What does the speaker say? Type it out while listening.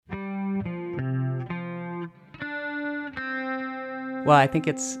Well, I think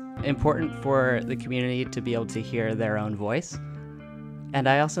it's important for the community to be able to hear their own voice. And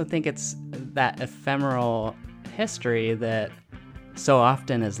I also think it's that ephemeral history that so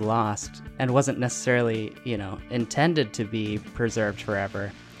often is lost and wasn't necessarily, intended to be preserved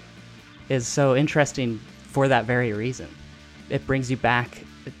forever, is so interesting for that very reason. It brings you back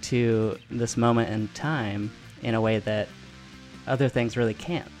to this moment in time in a way that other things really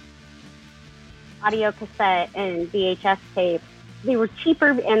can't. Audio cassette and VHS tape, they were cheaper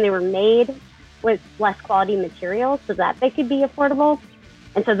and they were made with less quality materials so that they could be affordable.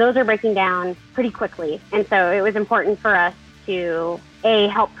 And so those are breaking down pretty quickly. And so it was important for us to,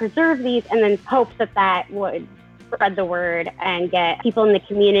 help preserve these and then hope that would spread the word and get people in the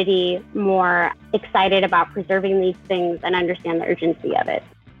community more excited about preserving these things and understand the urgency of it.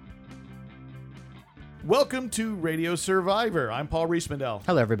 Welcome to Radio Survivor. I'm Paul Riesmandel.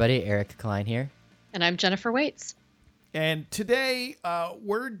 Hello, everybody. Eric Klein here. And I'm Jennifer Waits. And today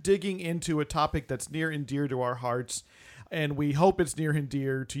we're digging into a topic that's near and dear to our hearts. And we hope it's near and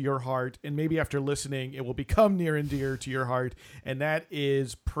dear to your heart. And maybe after listening, it will become near and dear to your heart. And that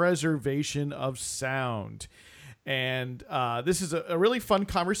is preservation of sound. And this is a really fun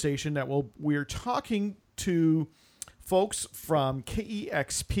conversation that we're talking to folks from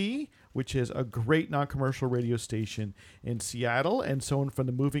KEXP, which is a great non-commercial radio station in Seattle, and someone from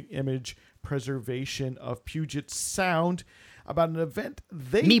the Moving Image Preservation of Puget Sound, about an event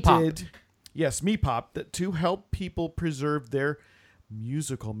they did. Yes, MEPOP, to help people preserve their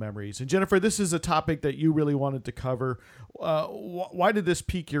musical memories. And Jennifer, this is a topic that you really wanted to cover. Why did this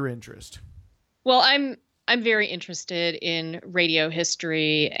pique your interest? Well, I'm very interested in radio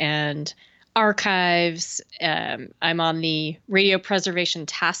history and archives. I'm on the Radio Preservation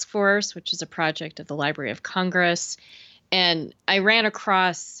Task Force, which is a project of the Library of Congress. And I ran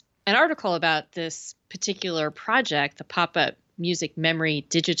across an article about this particular project, the Pop-Up Music Memory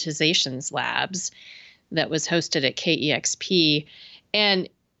Digitizations Labs, that was hosted at KEXP. And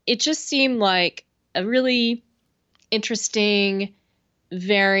it just seemed like a really interesting,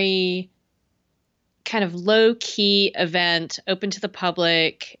 very kind of low-key event, open to the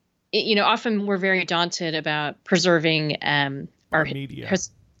public. Often we're very daunted about preserving our media.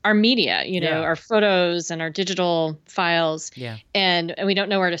 Our media, our photos and our digital files, and we don't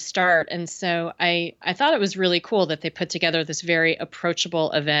know where to start. And so I thought it was really cool that they put together this very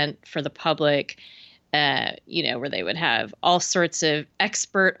approachable event for the public, where they would have all sorts of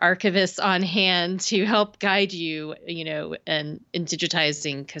expert archivists on hand to help guide you, in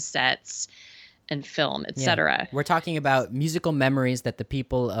digitizing cassettes and film, etc. Yeah. We're talking about musical memories that the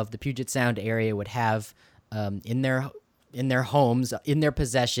people of the Puget Sound area would have in their homes, in their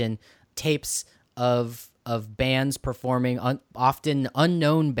possession, tapes of bands performing, often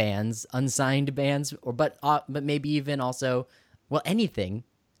unknown bands, unsigned bands, but maybe even also, anything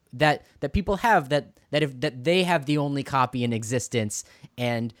that people have that they have the only copy in existence.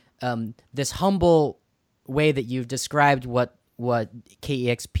 And this humble way that you've described what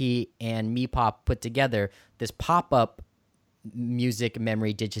KEXP and MEPOP put together, this pop-up music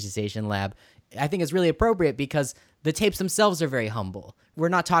memory digitization lab, I think is really appropriate because the tapes themselves are very humble. We're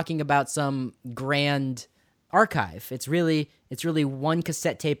not talking about some grand archive. It's really one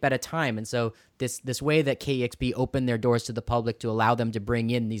cassette tape at a time. And so this way that KEXP opened their doors to the public to allow them to bring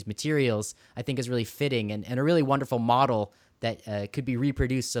in these materials, I think is really fitting and a really wonderful model that could be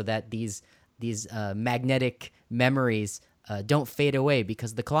reproduced so that these magnetic memories don't fade away,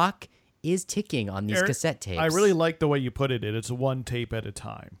 because the clock is ticking on these cassette tapes. I really like the way you put it. It's one tape at a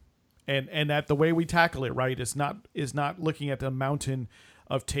time. And that the way we tackle it, right, is not looking at the mountain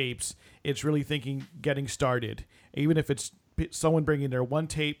of tapes. It's really thinking getting started. Even if it's someone bringing their one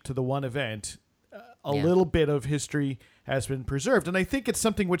tape to the one event, a little bit of history has been preserved. And I think it's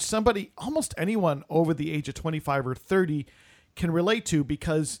something which almost anyone over the age of 25 or 30 can relate to,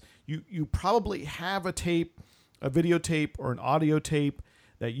 because you probably have a tape, a videotape or an audio tape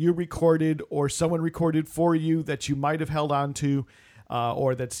that you recorded or someone recorded for you that you might have held on to.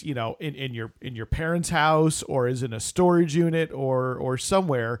 Or that's in your parents' house, or is in a storage unit, or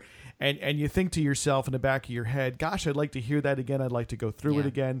somewhere, and you think to yourself in the back of your head, "Gosh, I'd like to hear that again. I'd like to go through it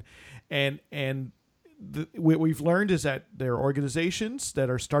again." And what we've learned is that there are organizations that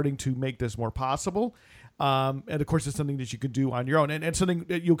are starting to make this more possible, and of course, it's something that you could do on your own, and something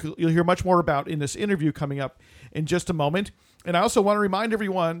that you'll hear much more about in this interview coming up in just a moment. And I also want to remind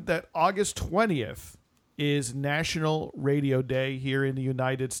everyone that August 20th. Is National Radio Day here in the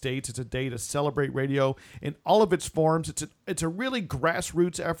United States. It's a day to celebrate radio in all of its forms. It's a really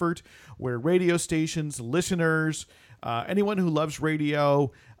grassroots effort where radio stations, listeners, anyone who loves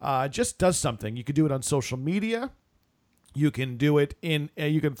radio just does something. You could do it on social media. You can do it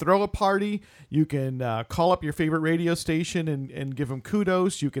you can throw a party. You can call up your favorite radio station and give them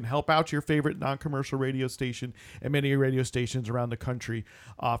kudos. You can help out your favorite non-commercial radio station. And many radio stations around the country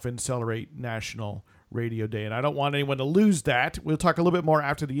often celebrate National Radio Day. And I don't want anyone to lose that. We'll talk a little bit more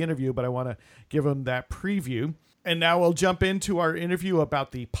after the interview, but I want to give them that preview. And now we'll jump into our interview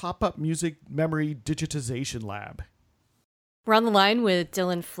about the Pop-Up Music Memory Digitization Lab. We're on the line with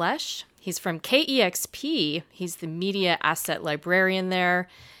Dylan Flesch. He's from KEXP. He's the media asset librarian there.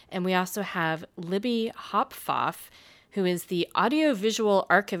 And we also have Libby Hopfoff, who is the audiovisual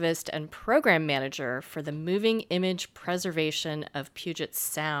archivist and program manager for the Moving Image Preservation of Puget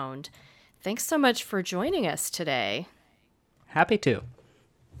Sound. Thanks so much for joining us today. Happy to.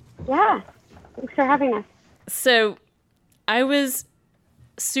 Yeah, thanks for having us. So I was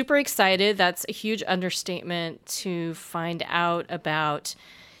super excited. That's a huge understatement to find out about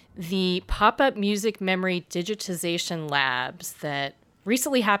the Pop-Up Music Memory Digitization Labs that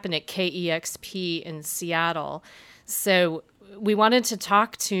recently happened at KEXP in Seattle. So we wanted to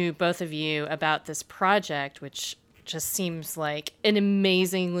talk to both of you about this project, which just seems like an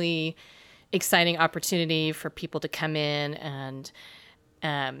amazingly exciting opportunity for people to come in and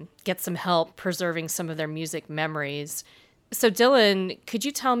get some help preserving some of their music memories. So Dylan, could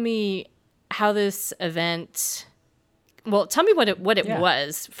you tell me how this event... Well, tell me what it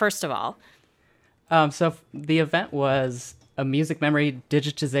was, first of all. So the event was a music memory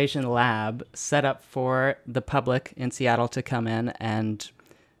digitization lab set up for the public in Seattle to come in and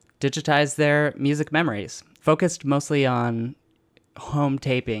digitize their music memories, focused mostly on home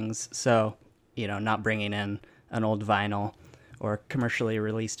tapings. So, not bringing in an old vinyl or commercially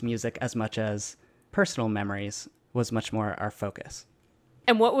released music as much as personal memories was much more our focus.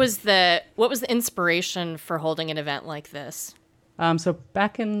 And what was the inspiration for holding an event like this? So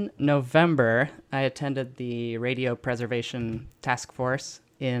back in November, I attended the Radio Preservation Task Force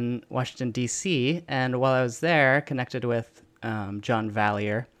in Washington, D.C., and while I was there, connected with John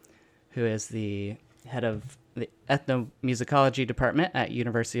Valier, who is the head of the ethnomusicology department at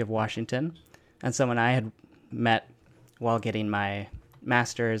University of Washington, and someone I had met while getting my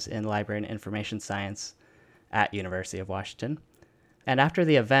master's in library and information science at University of Washington. And after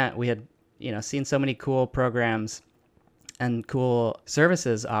the event, we had, seen so many cool programs and cool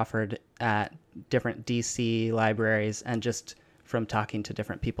services offered at different DC libraries, and just from talking to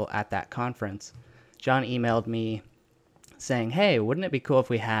different people at that conference, John emailed me saying, hey, wouldn't it be cool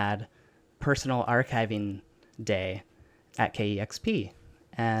if we had personal archiving day at KEXP?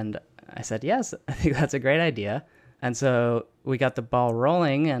 And I said, yes, I think that's a great idea. And so we got the ball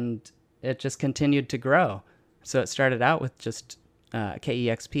rolling, and it just continued to grow. So it started out with just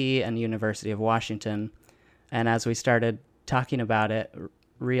KEXP and University of Washington. And as we started talking about it,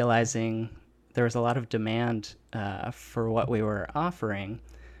 realizing there was a lot of demand for what we were offering,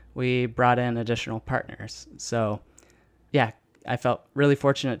 we brought in additional partners. So yeah, I felt really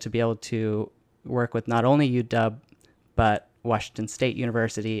fortunate to be able to work with not only UW, but Washington State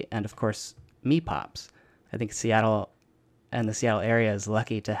University and, of course, MEPOPs. I think Seattle and the Seattle area is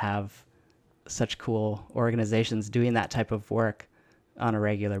lucky to have such cool organizations doing that type of work on a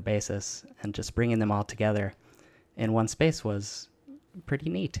regular basis, and just bringing them all together in one space was pretty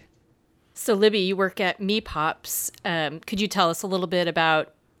neat. So Libby, you work at MEPOPs. Could you tell us a little bit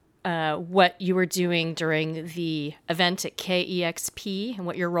about what you were doing during the event at KEXP and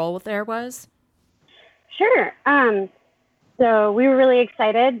what your role there was? Sure. So we were really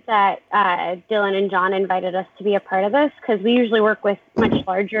excited that Dylan and John invited us to be a part of this, because we usually work with much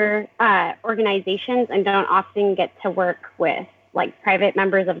larger organizations and don't often get to work with private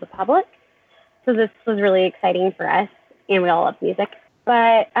members of the public. So this was really exciting for us, and we all love music.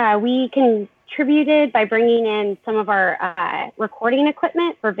 But we contributed by bringing in some of our recording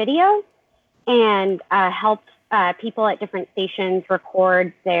equipment for video, and helped people at different stations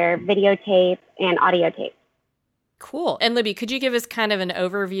record their videotape and audio tape. Cool. And Libby, could you give us kind of an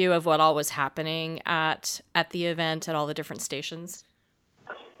overview of what all was happening at the event at all the different stations?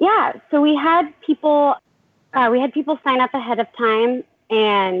 Yeah. So we had people sign up ahead of time,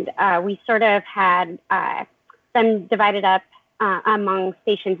 and we sort of had them divided up among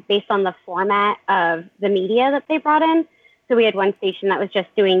stations based on the format of the media that they brought in. So we had one station that was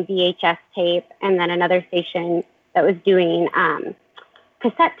just doing VHS tape, and then another station that was doing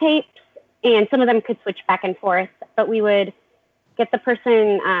cassette tapes, and some of them could switch back and forth. But we would get the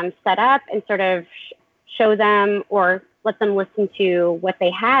person set up and sort of show them or let them listen to what they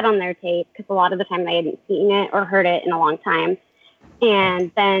had on their tape, because a lot of the time they hadn't seen it or heard it in a long time.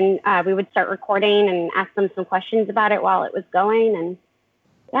 And then we would start recording and ask them some questions about it while it was going. And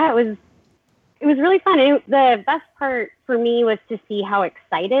yeah, it was really fun. The best part for me was to see how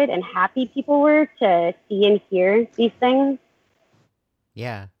excited and happy people were to see and hear these things.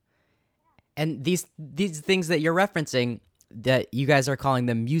 Yeah. And these things that you're referencing, that you guys are calling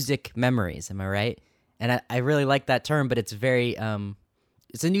them music memories, am I right? And I really like that term, but it's very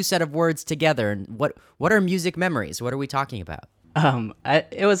it's a new set of words together. And what are music memories? What are we talking about?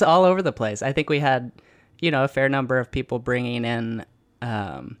 It was all over the place. I think we had, a fair number of people bringing in.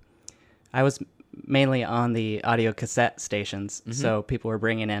 I was mainly on the audio cassette stations, so people were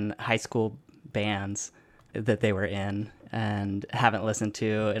bringing in high school bands that they were in and haven't listened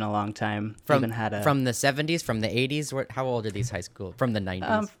to in a long time. From the 70s, from the 80s. How old are these high school? From the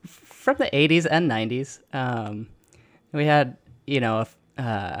 90s. From the 80s and 90s. We had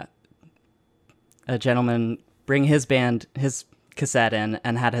a gentleman bring his cassette in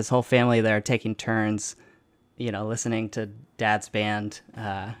and had his whole family there taking turns, listening to Dad's band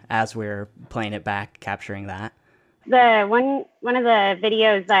as we were playing it back, capturing that. The one of the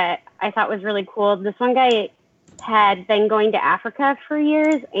videos that I thought was really cool, this one guy had been going to Africa for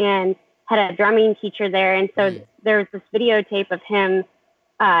years and had a drumming teacher there. And so there was this videotape of him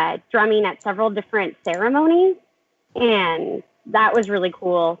drumming at several different ceremonies. And that was really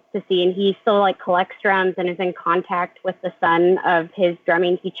cool to see. And he still collects drums and is in contact with the son of his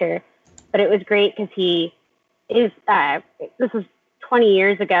drumming teacher. But it was great because he is, this was 20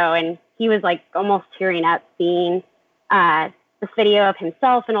 years ago, and he was almost tearing up seeing this video of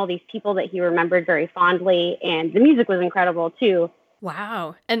himself and all these people that he remembered very fondly. And the music was incredible too.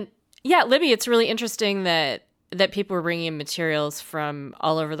 Wow. And yeah, Libby, it's really interesting that people were bringing in materials from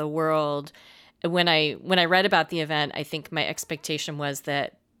all over the world. When I read about the event, I think my expectation was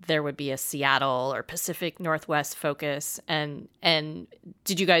that there would be a Seattle or Pacific Northwest focus. And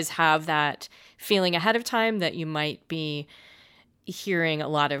did you guys have that feeling ahead of time that you might be hearing a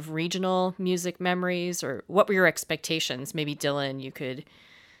lot of regional music memories, or what were your expectations? Maybe Dylan, you could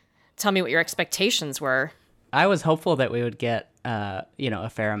tell me what your expectations were. I was hopeful that we would get, a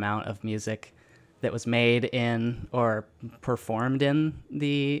fair amount of music that was made in or performed in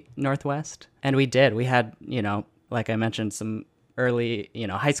the Northwest. And we did. We had, like I mentioned, some early,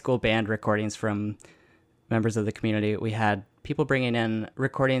 high school band recordings from members of the community. We had people bringing in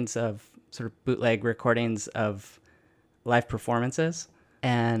recordings of sort of bootleg recordings of live performances.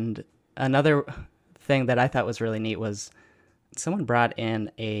 And another thing that I thought was really neat was someone brought in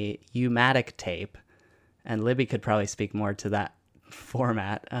a U-matic tape, and Libby could probably speak more to that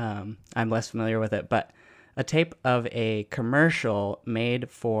format. I'm less familiar with it, but a tape of a commercial made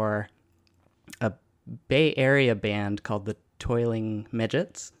for a Bay Area band called the Toiling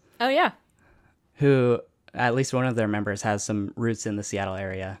Midgets. Oh, yeah. Who, at least one of their members, has some roots in the Seattle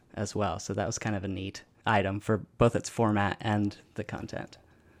area as well. So that was kind of a neat item for both its format and the content.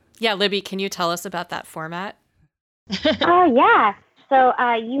 Yeah, Libby, can you tell us about that format? Yeah. So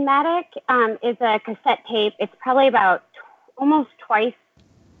U-matic is a cassette tape. It's probably about almost twice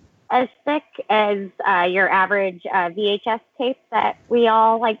as thick as your average VHS tape that we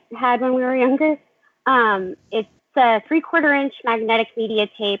all had when we were younger. It's a 3/4-inch magnetic media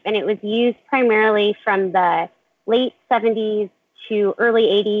tape, and it was used primarily from the late 70s to early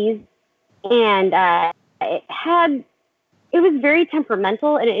 80s. And it was very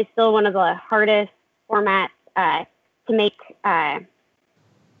temperamental, and it is still one of the hardest formats to make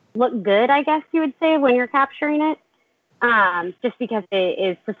look good, I guess you would say, when you're capturing it. Just because it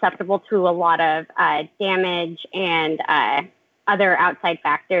is susceptible to a lot of damage and other outside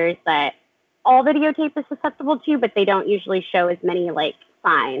factors that all videotape is susceptible to, but they don't usually show as many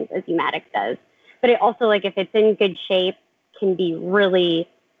signs as U-matic does. But it also, if it's in good shape, can be really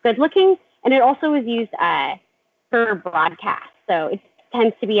good looking. And it also is used for broadcast, so it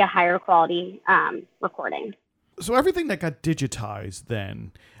tends to be a higher quality recording. So everything that got digitized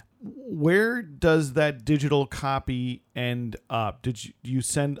then, where does that digital copy end up? Did you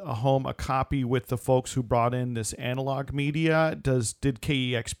send home a copy with the folks who brought in this analog media? Did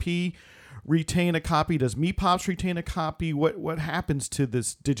KEXP retain a copy? Does MePops retain a copy? What happens to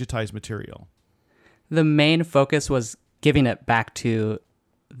this digitized material? The main focus was giving it back to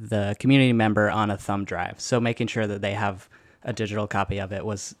the community member on a thumb drive. So making sure that they have a digital copy of it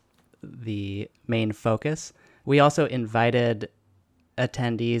was the main focus. We also invited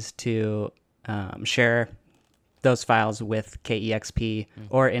attendees to share those files with KEXP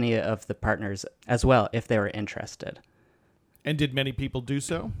or any of the partners as well if they were interested. And did many people do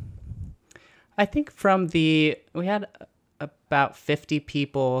so? I think we had about 50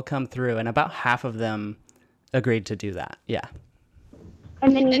 people come through, and about half of them agreed to do that. Yeah.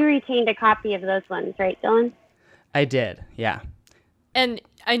 And then you retained a copy of those ones, right, Dylan? I did, yeah. And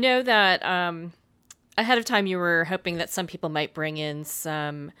I know that ahead of time you were hoping that some people might bring in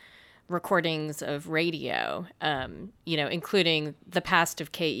some recordings of radio, including the past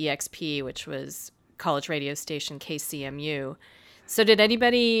of KEXP, which was college radio station KCMU. So did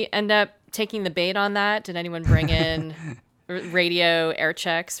anybody end up taking the bait on that? Did anyone bring in radio air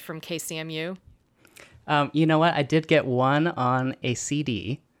checks from KCMU? You know what? I did get one on a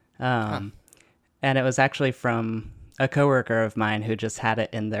CD, and it was actually from a coworker of mine who just had it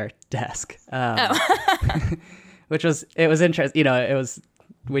in their desk. Which was interesting.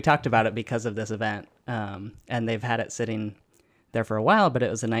 We talked about it because of this event, and they've had it sitting there for a while, but it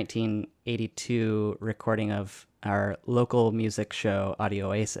was a 1982 recording of our local music show, Audio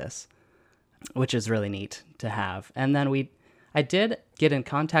Oasis, which is really neat to have. And then I did get in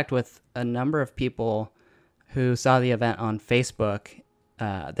contact with a number of people who saw the event on Facebook.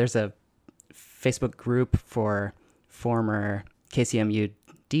 There's a Facebook group for former KCMU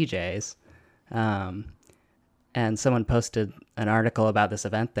DJs, and someone posted an article about this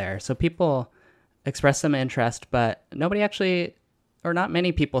event there. So people expressed some interest, but nobody actually, or not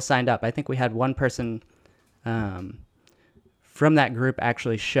many people signed up. I think we had one person from that group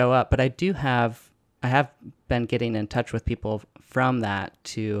actually show up, but I have been getting in touch with people from that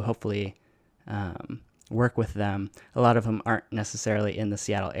to hopefully work with them. A lot of them aren't necessarily in the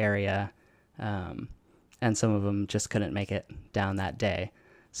Seattle area, and some of them just couldn't make it down that day.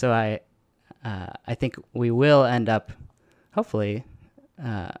 So I think we will end up, hopefully,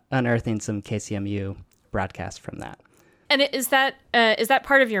 unearthing some KCMU broadcasts from that. And is that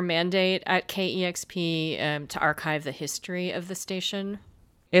part of your mandate at KEXP to archive the history of the station?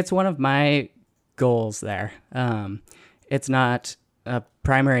 It's one of my goals there. It's not a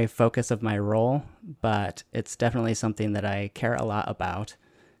primary focus of my role, but it's definitely something that I care a lot about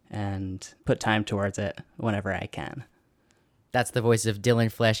and put time towards it whenever I can. That's the voice of Dylan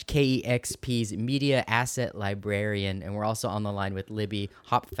Flesch, KEXP's media asset librarian, and we're also on the line with Libby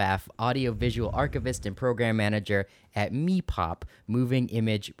Hopfaff, audiovisual archivist and program manager at MEPOP, Moving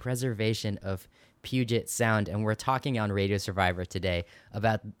Image Preservation of Puget Sound, and we're talking on Radio Survivor today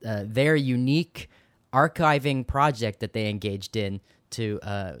about their unique archiving project that they engaged in to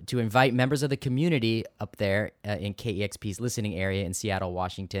invite members of the community up there in KEXP's listening area in Seattle,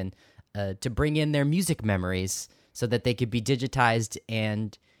 Washington, to bring in their music memories so that they could be digitized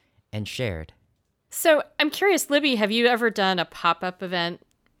and shared. So I'm curious, Libby, have you ever done a pop-up event,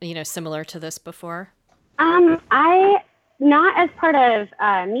 similar to this before? I not as part of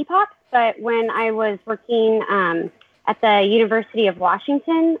MEPOP, but when I was working at the University of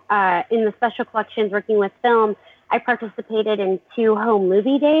Washington in the special collections working with film, I participated in 2 home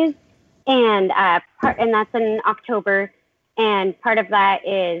movie days, and that's in October. And part of that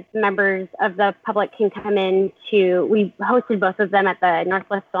is members of the public can come in we hosted both of them at the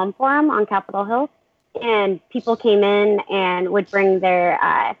Northwest Film Forum on Capitol Hill. And people came in and would bring their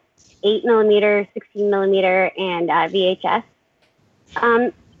 8mm, 16mm, and VHS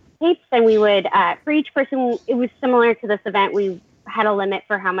tapes. And we would, for each person, it was similar to this event. We had a limit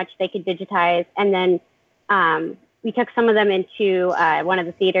for how much they could digitize. And then we took some of them into one of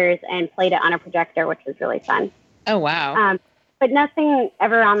the theaters and played it on a projector, which was really fun. Oh, wow. But nothing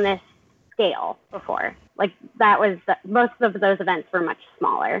ever on this scale before. Like most of those events were much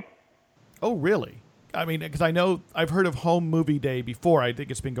smaller. Oh, really? I mean, because I know I've heard of Home Movie Day before. I think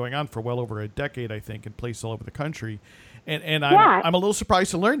it's been going on for well over a decade, I think, in places all over the country. And I'm a little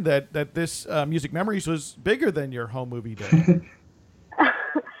surprised to learn that this Music Memories was bigger than your Home Movie Day.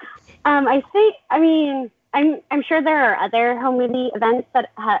 I'm sure there are other home movie events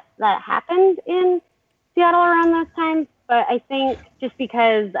that happened in Seattle around those times, but I think just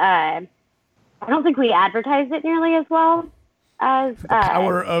because I don't think we advertised it nearly as well as the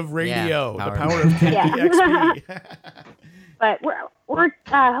power of radio, the power of KEXP. But we're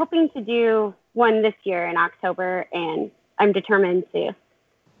hoping to do one this year in October, and I'm determined to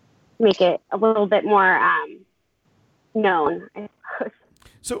make it a little bit more known, I suppose.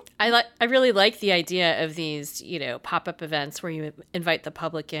 So I really like the idea of these, pop-up events where you invite the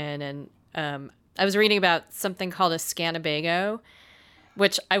public in, and I was reading about something called a Scanabago,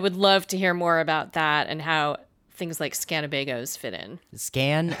 which I would love to hear more about that and how things like Scanabagos fit in.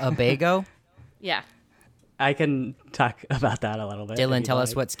 Scanabago? Yeah. I can talk about that a little bit. Dylan, tell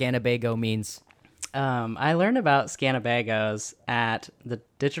us what Scanabago means. I learned about Scanabagos at the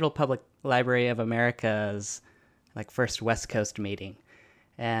Digital Public Library of America's first West Coast meeting.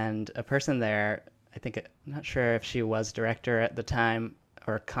 And a person there, I'm not sure if she was director at the time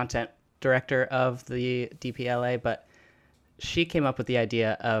or content director of the DPLA, but she came up with the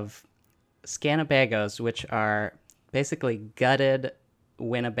idea of Scanabagos, which are basically gutted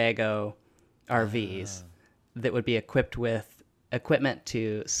Winnebago RVs that would be equipped with equipment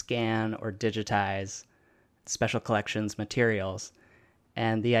to scan or digitize special collections materials.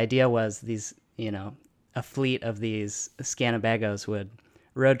 And the idea was these, a fleet of these Scanabagos would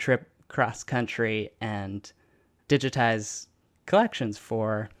road trip cross country and digitize collections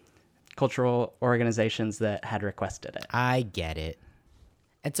for cultural organizations that had requested it. I get it.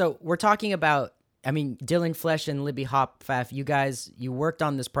 And so we're talking about, Dylan Flesch and Libby Hopfaff, you worked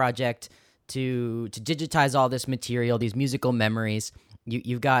on this project to digitize all this material, these musical memories.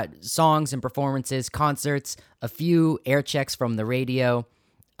 You've got songs and performances, concerts, a few air checks from the radio.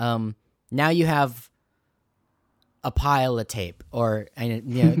 Now you have a pile of tape, or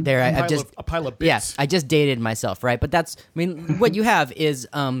there a pile of bits. Yes, I just dated myself, right? But that's, what you have is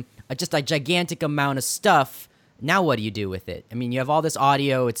just a gigantic amount of stuff. Now what do you do with it? You have all this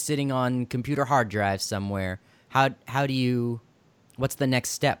audio. It's sitting on computer hard drives somewhere. How do you? What's the next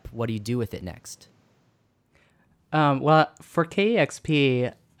step? What do you do with it next? Well, for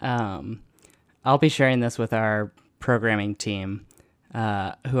KEXP, I'll be sharing this with our programming team,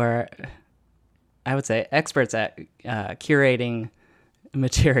 who are, I would say, experts at curating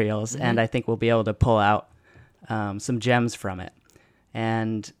materials, and I think we'll be able to pull out some gems from it.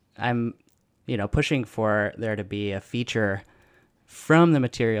 And I'm, pushing for there to be a feature from the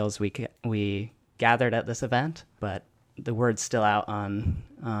materials we gathered at this event, but the word's still out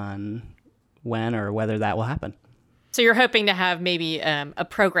on when or whether that will happen. So you're hoping to have maybe a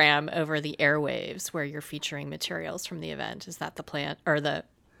program over the airwaves where you're featuring materials from the event. Is that the plan or the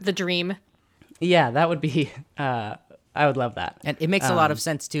dream? Yeah, that would be, I would love that. And it makes a lot of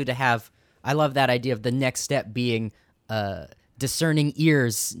sense too to have, I love that idea of the next step being discerning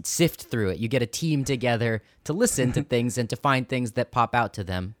ears sift through it. You get a team together to listen to things and to find things that pop out to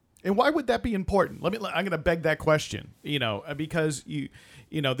them. And why would that be important? I'm going to beg that question, because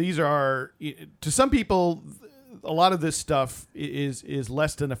these are, to some people, a lot of this stuff is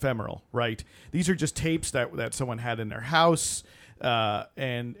less than ephemeral, right? These are just tapes that someone had in their house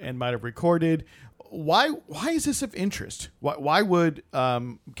and might have recorded. Why is this of interest? Why would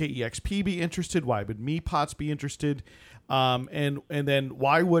KEXP be interested? Why would MePots be interested? And then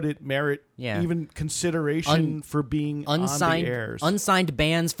why would it merit even consideration for being unsigned, on the airs? Unsigned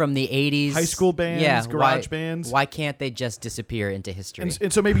bands from the 80s. High school bands, garage bands. Why can't they just disappear into history?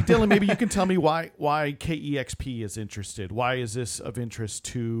 And so maybe, Dylan, maybe you can tell me why KEXP is interested. Why is this of interest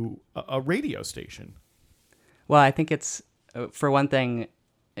to a radio station? Well, I think it's, for one thing,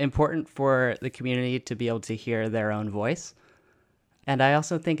 important for the community to be able to hear their own voice. And I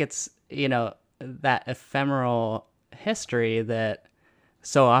also think it's, that ephemeral history that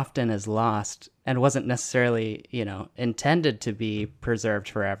so often is lost and wasn't necessarily, intended to be preserved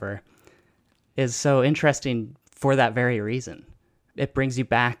forever is so interesting for that very reason. It brings you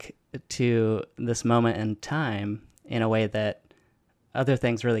back to this moment in time in a way that other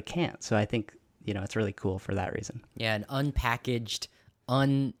things really can't. So I think, it's really cool for that reason. Yeah, an unpackaged,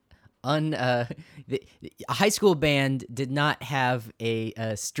 a high school band did not have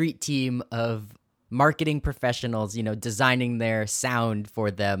a street team of marketing professionals, designing their sound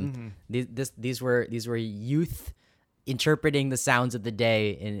for them. These were youth interpreting the sounds of the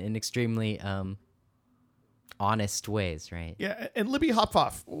day in extremely honest ways, right? Yeah, and Libby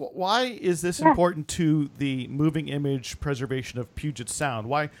Hopfaff, why is this important to the moving image preservation of Puget Sound?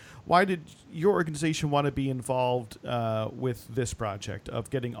 Why did your organization want to be involved with this project of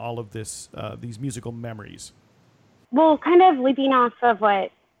getting all of this these musical memories? Well, kind of leaping off of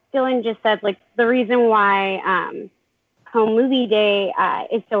what Dylan just said, like the reason why Home Movie Day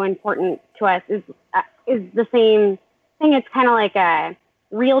is so important to us is the same thing. It's kind of like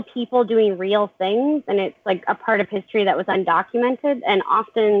real people doing real things, and it's like a part of history that was undocumented. And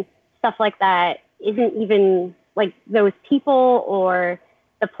often stuff like that isn't even like those people or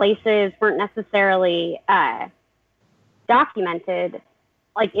the places weren't necessarily documented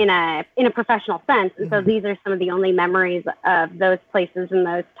like in a professional sense. And so these are some of the only memories of those places and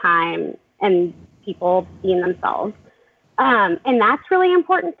those times and people being themselves. And that's really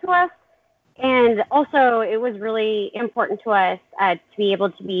important to us. And also it was really important to us to be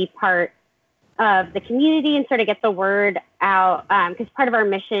able to be part of the community and sort of get the word out, because part of our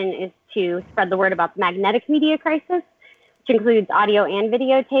mission is to spread the word about the magnetic media crisis, which includes audio and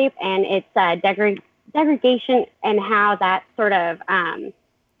videotape, and its degradation and how that sort of,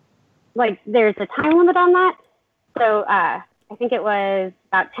 there's a time limit on that. So I think it was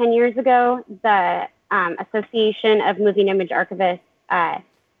about 10 years ago, the Association of Moving Image Archivists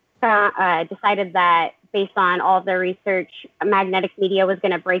decided that based on all of their research, magnetic media was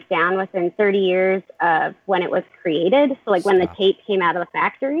going to break down within 30 years of when it was created. So like when the tape came out of the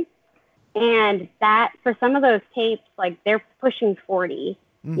factory. And that, for some of those tapes, like they're pushing 40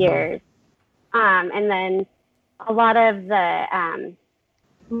 years. And then a lot of the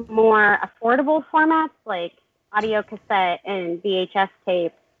more affordable formats like audio cassette and VHS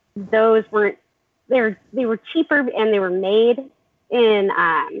tape, those weren't, they were cheaper and they were made in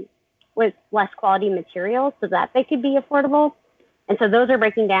with less quality materials so that they could be affordable. And so those are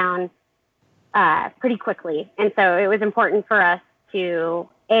breaking down pretty quickly. And so it was important for us to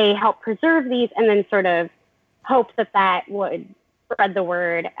help preserve these and then sort of hope that would spread the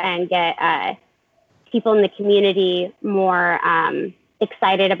word and get people in the community more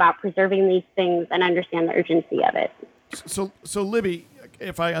excited about preserving these things and understand the urgency of it. So Libby,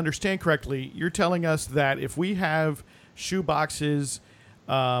 if I understand correctly, you're telling us that if we have shoe boxes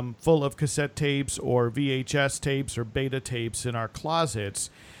full of cassette tapes or VHS tapes or beta tapes in our closets,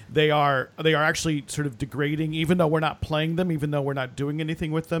 they are actually sort of degrading, even though we're not playing them, even though we're not doing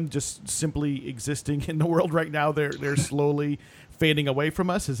anything with them, just simply existing in the world right now. They're slowly fading away from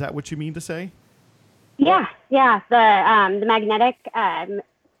us. Is that what you mean to say? Yeah. The magnetic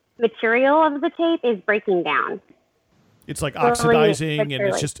material of the tape is breaking down. It's like oxidizing, and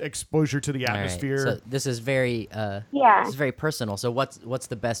it's just exposure to the All atmosphere. right. So this is very Yeah. This is very personal. So what's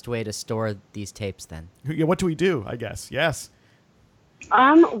the best way to store these tapes then? Yeah, what do we do? I guess yes.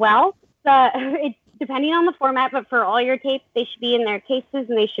 Well, it's depending on the format, but for all your tapes, they should be in their cases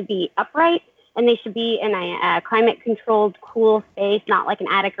and they should be upright and they should be in a climate-controlled, cool space, not like an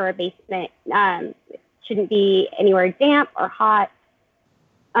attic or a basement. Shouldn't be anywhere damp or hot.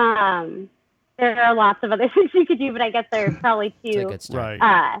 There are lots of other things you could do, but I guess they're probably It's a too. good start.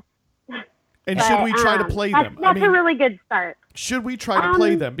 Right. And should we try to play them? That's a really good start. Should we try to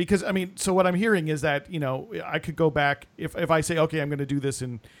play them? Because, so what I'm hearing is that, I could go back, if I say, okay, I'm going to do this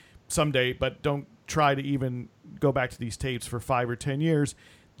in someday, but don't try to even go back to these tapes for 5 or 10 years,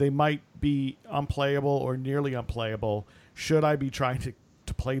 they might be unplayable or nearly unplayable. Should I be trying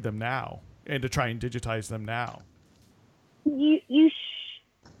to play them now and to try and digitize them now?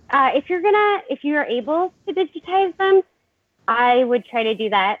 If you're able to digitize them, I would try to do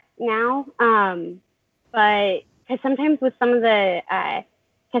that now. But because sometimes with some of the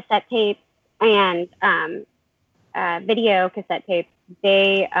cassette tapes and video cassette tapes,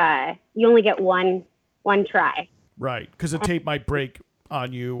 you only get one try. Right, because the tape might break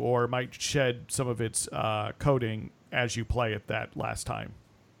on you or might shed some of its coating as you play it that last time.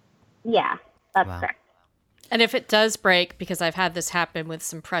 Yeah, that's correct. And if it does break, because I've had this happen with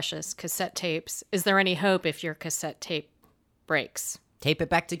some precious cassette tapes, is there any hope if your cassette tape breaks? Tape it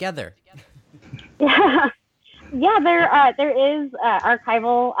back together. Yeah, there is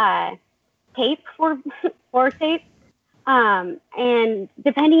archival tape for tape, and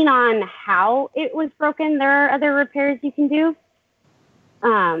depending on how it was broken, there are other repairs you can do.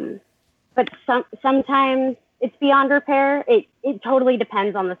 But sometimes it's beyond repair. It totally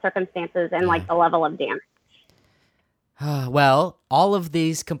depends on the circumstances and like the level of damage. Well, all of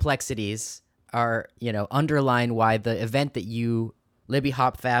these complexities are, underline why the event that you, Libby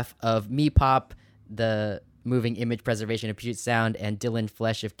Hopfaff of MEPOP, the Moving Image Preservation of Puget Sound, and Dylan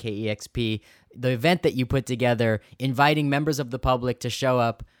Flesh of KEXP, the event that you put together, inviting members of the public to show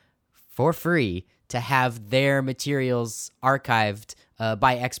up for free to have their materials archived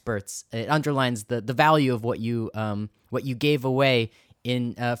by experts. It underlines the value of what you gave away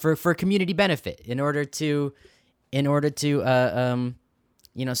for community benefit in order to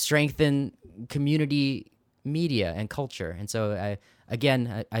strengthen community media and culture. And so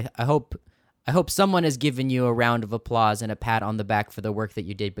I hope someone has given you a round of applause and a pat on the back for the work that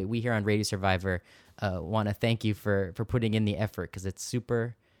you did. But we here on Radio Survivor want to thank you for putting in the effort, because it's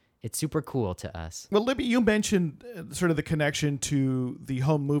super cool to us. Well, Libby, you mentioned sort of the connection to the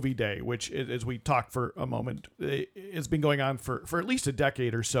Home Movie Day, which, as we talked for a moment, has been going on for at least a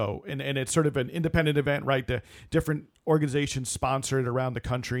decade or so. And it's sort of an independent event, right? The different organizations sponsor it around the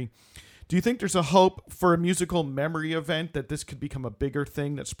country. Do you think there's a hope for a musical memory event that this could become a bigger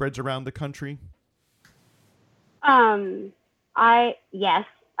thing that spreads around the country? Yes,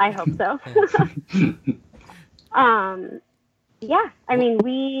 I hope so. Yeah,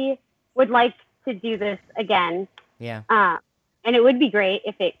 we would like to do this again. Yeah. And it would be great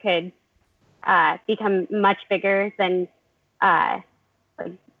if it could become much bigger than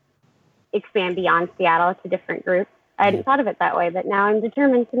expand beyond Seattle to different groups. I hadn't thought of it that way, but now I'm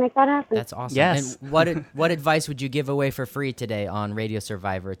determined to make that happen. That's awesome. Yes. And what advice would you give away for free today on Radio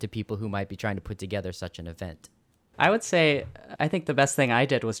Survivor to people who might be trying to put together such an event? I would say I think the best thing I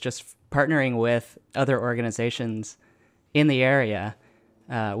did was just partnering with other organizations in the area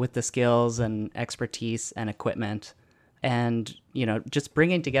with the skills and expertise and equipment and just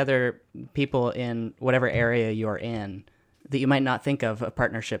bringing together people in whatever area you're in that you might not think of a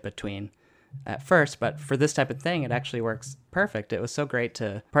partnership between at first, but for this type of thing, it actually works perfect. It was so great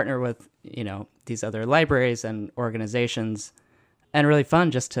to partner with these other libraries and organizations, and really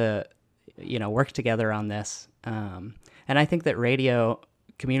fun just to work together on this. And I think that radio,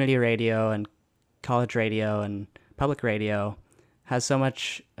 community radio and college radio and public radio has so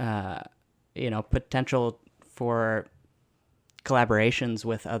much potential for collaborations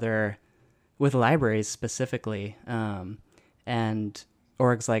with libraries specifically, and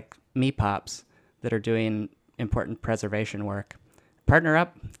orgs like MEPOPs that are doing important preservation work. Partner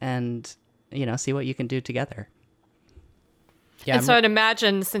up and see what you can do together. Yeah, and so I'd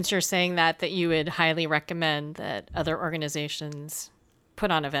imagine, since you're saying that you would highly recommend that other organizations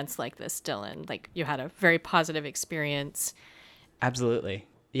put on events like this, Dylan. Like, you had a very positive experience. Absolutely.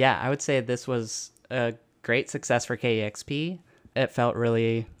 Yeah, I would say this was a great success for KEXP. It felt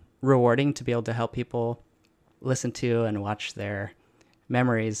really rewarding to be able to help people listen to and watch their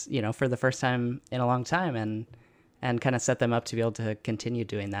memories, for the first time in a long time, and kind of set them up to be able to continue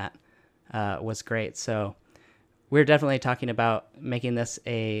doing that was great. So we're definitely talking about making this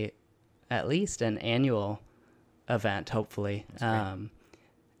at least an annual event, hopefully.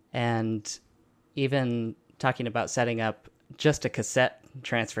 And even talking about setting up just a cassette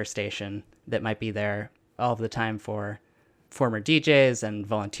transfer station that might be there all of the time for former DJs and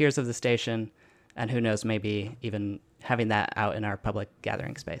volunteers of the station, and who knows, maybe even having that out in our public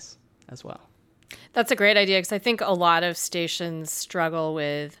gathering space as well. That's a great idea, because I think a lot of stations struggle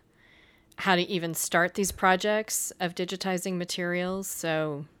with how to even start these projects of digitizing materials.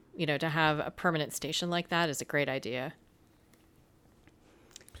 So, to have a permanent station like that is a great idea.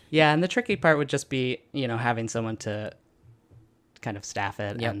 Yeah, and the tricky part would just be, having someone to kind of staff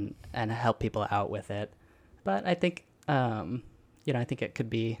it Yep. and help people out with it. But I think, I think it could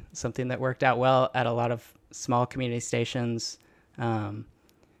be something that worked out well at a lot of small community stations,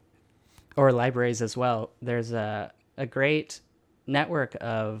 or libraries as well. There's a great network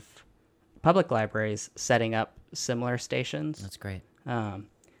of public libraries setting up similar stations. That's great.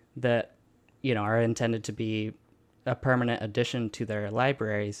 That, are intended to be a permanent addition to their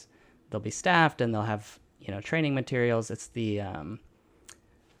libraries. They'll be staffed and they'll have, training materials. It's the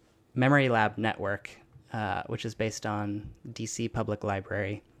Memory Lab Network, which is based on DC Public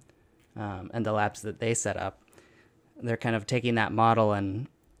Library, and the labs that they set up. They're kind of taking that model and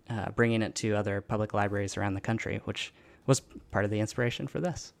bringing it to other public libraries around the country, which was part of the inspiration for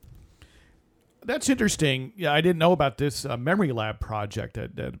this. That's interesting. Yeah, I didn't know about this Memory Lab project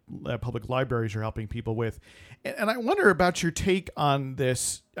that public libraries are helping people with. And I wonder about your take on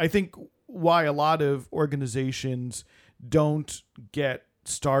this. I think why a lot of organizations don't get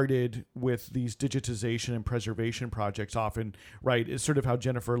started with these digitization and preservation projects often, right, is sort of how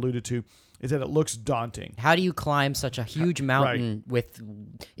Jennifer alluded to, is that it looks daunting. How do you climb such a huge mountain with,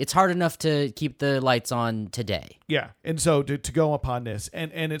 it's hard enough to keep the lights on today. Yeah. And so to go upon this,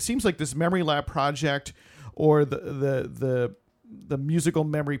 and it seems like this Memory Lab project, or the musical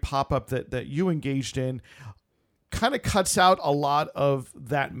memory pop-up that you engaged in, kind of cuts out a lot of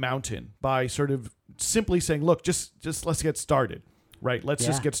that mountain by sort of simply saying, look, just let's get started. Right. Let's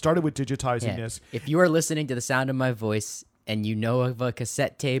just get started with digitizing this. If you are listening to the sound of my voice and you know of a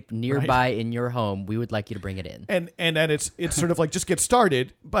cassette tape nearby in your home, we would like you to bring it in. And it's sort of like, just get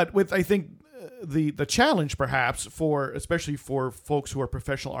started. But with, I think, the challenge perhaps especially for folks who are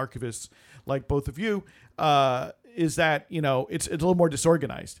professional archivists like both of you, is that, it's a little more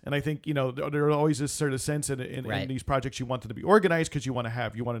disorganized. And I think, there always this sort of sense in these projects, you want them to be organized because you want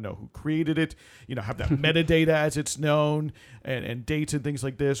to know who created it, have that metadata as it's known, and dates and things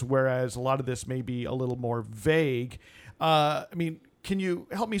like this. Whereas a lot of this may be a little more vague. Can you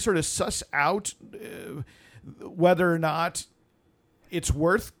help me sort of suss out whether or not it's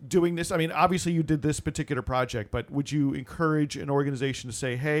worth doing this? Obviously you did this particular project, but would you encourage an organization to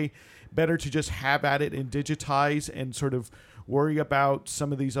say, hey, better to just have at it and digitize and sort of worry about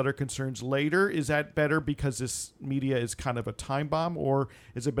some of these other concerns later? Is that better because this media is kind of a time bomb, or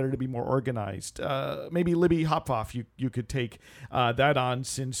is it better to be more organized? Maybe Libby Hopfoff, you could take that on,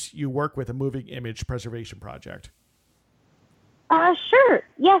 since you work with a moving image preservation project. Sure.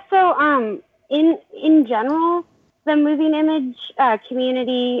 Yeah. So, in general, the moving image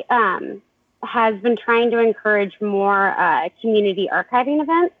community has been trying to encourage more community archiving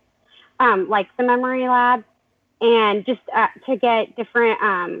events, like the Memory Lab, and just to get different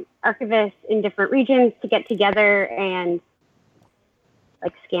archivists in different regions to get together and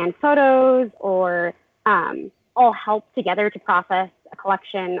like scan photos, or all help together to process a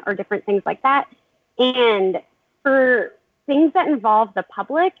collection or different things like that. And for things that involve the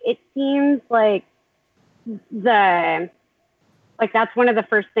public, it seems like that's one of the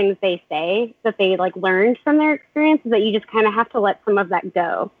first things they say that they like learned from their experience, is that you just kind of have to let some of that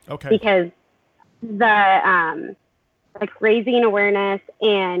go. Okay. Because the like raising awareness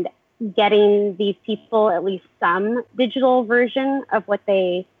and getting these people at least some digital version of what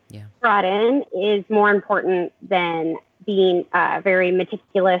they brought in is more important than being very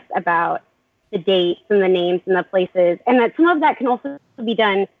meticulous about the dates and the names and the places. And that some of that can also be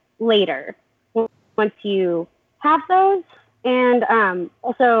done later once you have those. And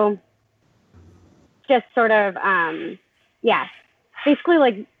also just sort of, basically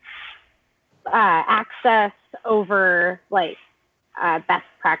like access over like best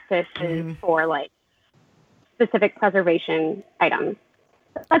practices for like specific preservation items.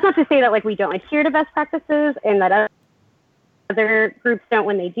 That's not to say that like we don't adhere to best practices and that other groups don't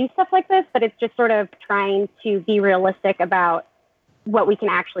when they do stuff like this, but it's just sort of trying to be realistic about what we can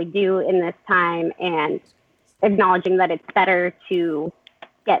actually do in this time and acknowledging that it's better to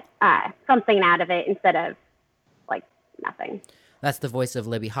get something out of it instead of like nothing. That's the voice of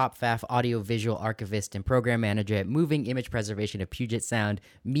Libby Hopfaff, audiovisual archivist and program manager at Moving Image Preservation of Puget Sound,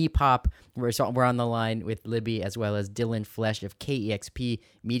 MePop. We're on the line with Libby, as well as Dylan Flesch of KEXP,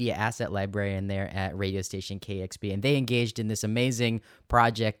 Media Asset Librarian there at radio station KEXP. And they engaged in this amazing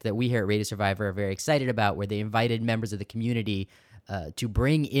project that we here at Radio Survivor are very excited about, where they invited members of the community to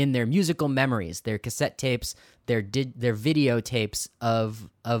bring in their musical memories, their cassette tapes, their videotapes of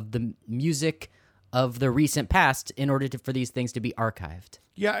the music of the recent past in order for these things to be archived.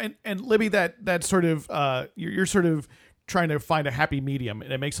 Yeah, and Libby, that sort of you're sort of trying to find a happy medium,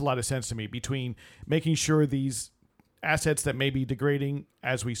 and it makes a lot of sense to me, between making sure these assets that may be degrading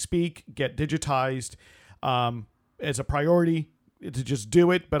as we speak get digitized as a priority to just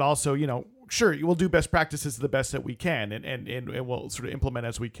do it, but also, sure, we'll do best practices the best that we can, and we'll sort of implement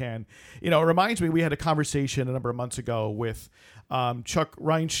as we can. It reminds me, we had a conversation a number of months ago with Chuck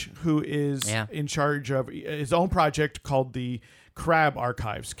Reinsch, who is in charge of his own project called the Crab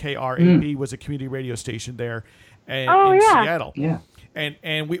Archives. KRAB was a community radio station there in Seattle. Yeah.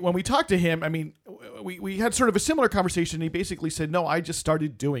 And when we talked to him, I mean, we had sort of a similar conversation. And he basically said, "No, I just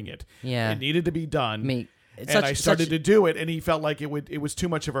started doing it. Yeah. It needed to be done." I started to do it, and he felt like it was too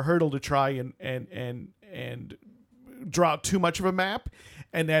much of a hurdle to try and draw too much of a map,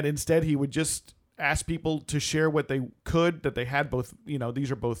 and that instead he would just ask people to share what they could, that they had both, these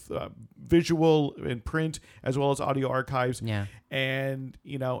are both visual and print as well as audio archives, and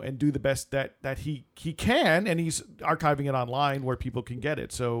and do the best that he can, and he's archiving it online where people can get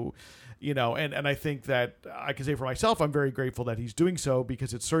it. So and I think that I can say for myself, I'm very grateful that he's doing so,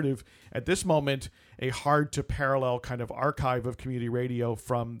 because it's sort of, at this moment, a hard to parallel kind of archive of community radio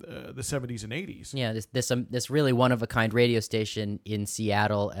from the 70s and 80s. Yeah, this really one of a kind radio station in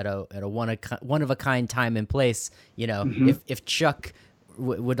Seattle at a one of a kind time and place. If Chuck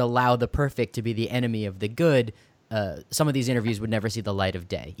would allow the perfect to be the enemy of the good, some of these interviews would never see the light of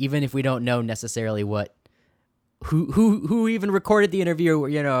day, even if we don't know necessarily who even recorded the interview,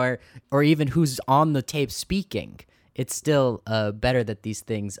 or even who's on the tape speaking. It's still better that these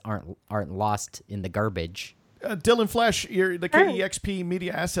things aren't lost in the garbage. Dylan Flesch, you're the KEXP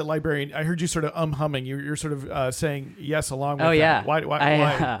Media Asset Librarian. I heard you sort of humming. You're sort of saying yes along with that. Yeah.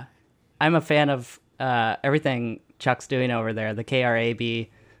 Why? I'm a fan of everything Chuck's doing over there. The KRAB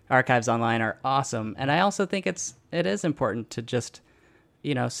archives online are awesome, and I also think it is important to just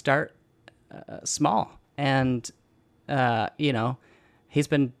start small. And, he's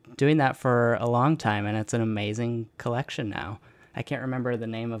been doing that for a long time, and it's an amazing collection now. I can't remember the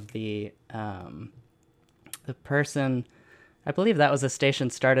name of the person. I believe that was a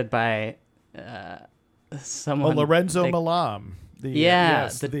station started by someone. Lorenzo Malam.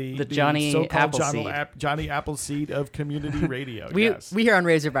 The Johnny so-called Appleseed. Johnny Appleseed of community radio. We here on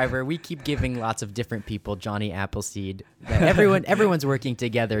Radio Survivor, we keep giving lots of different people Johnny Appleseed. Everyone's working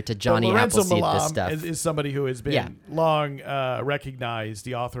together to Johnny Appleseed this stuff. Is somebody who has been long recognized,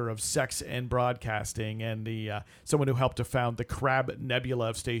 the author of Sex and Broadcasting, and the someone who helped to found the Crab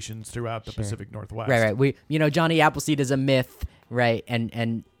Nebula of stations throughout the Pacific Northwest. Right. We Johnny Appleseed is a myth, right?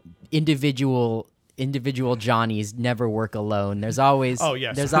 And individual Johnnies never work alone. There's always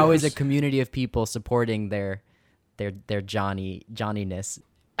there's always a community of people supporting their Johnniness.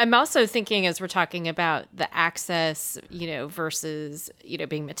 I'm also thinking, as we're talking about the access, versus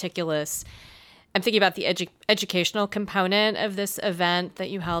being meticulous, I'm thinking about the educational component of this event that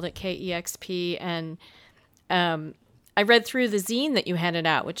you held at KEXP, and I read through the zine that you handed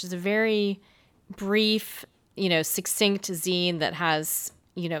out, which is a very brief, succinct zine that has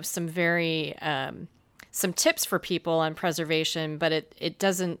some very some tips for people on preservation, but it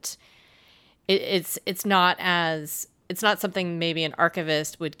doesn't. It's not something maybe an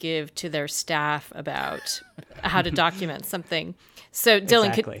archivist would give to their staff about how to document something. So Dylan,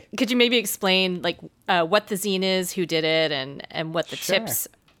 Exactly. could you maybe explain like what the zine is, who did it, and what the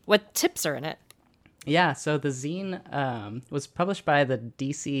what tips are in it? Yeah, so the zine was published by the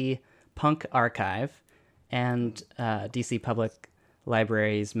DC Punk Archive and DC Public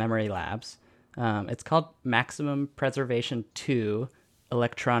Library's Memory Labs. It's called Maximum Preservation 2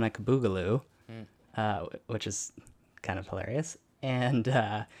 Electronic Boogaloo, which is kind of hilarious. And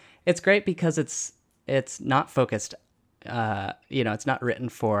it's great because it's not focused, it's not written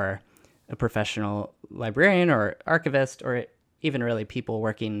for a professional librarian or archivist or even really people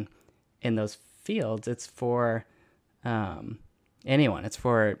working in those fields. It's for anyone. It's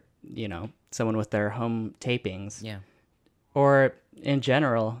for, someone with their home tapings. Yeah. Or in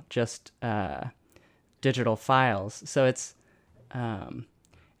general, just digital files. So it's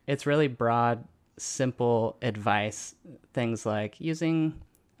really broad, simple advice. Things like using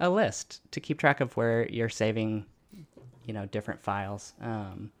a list to keep track of where you're saving, different files.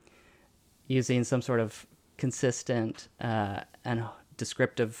 Using some sort of consistent and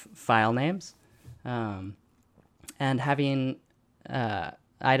descriptive file names, and having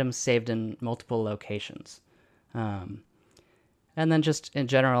items saved in multiple locations. And then just in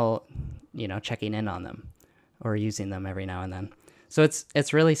general, checking in on them or using them every now and then. So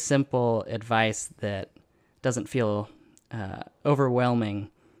it's really simple advice that doesn't feel overwhelming,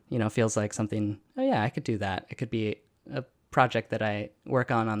 feels like something, oh yeah, I could do that. It could be a project that I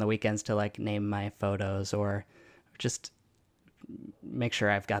work on the weekends to like name my photos or just make sure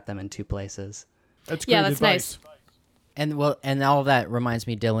I've got them in two places. That's great that's advice. nice. And all of that reminds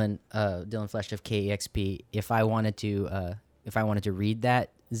me, Dylan Flesch of KEXP. If I wanted to read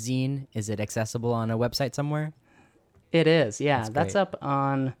that zine, is it accessible on a website somewhere? It is, yeah. That's great. up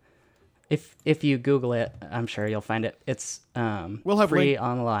on. If you Google it, I'm sure you'll find it. It's We'll have free link-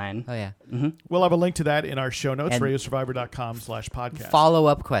 online. Oh yeah. We'll have a link to that in our show notes, And radiosurvivor.com/podcast.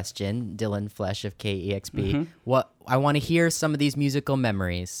 Follow-up question, Dylan Flesch of KEXP. What I want to hear some of these musical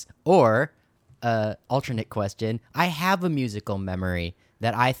memories, or alternate question, I have a musical memory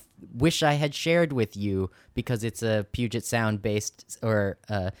that I wish I had shared with you because it's a Puget Sound based or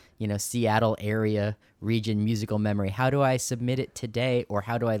Seattle area region musical memory. How do I submit it today, or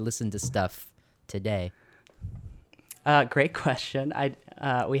how do I listen to stuff today? Great question.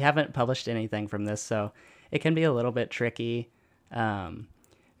 We haven't published anything from this, so it can be a little bit tricky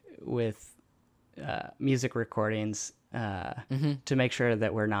with music recordings to make sure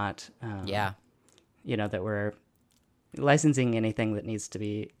that we're not, that we're licensing anything that needs to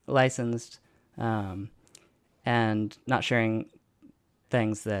be licensed, and not sharing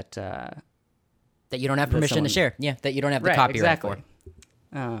things that That you don't have permission to share. Yeah, that you don't have the right, copyright exactly.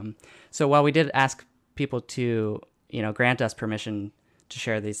 for. So while we did ask people to, grant us permission to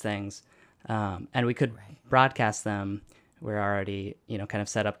share these things, and we could broadcast them, we're already, kind of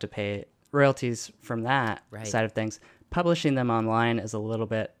set up to pay royalties from that side of things. Publishing them online is a little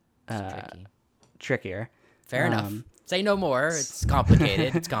bit trickier. Fair enough. Say no more. It's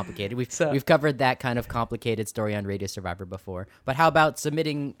complicated. It's complicated. We've covered that kind of complicated story on Radio Survivor before. But how about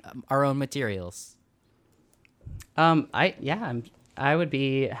submitting our own materials? I would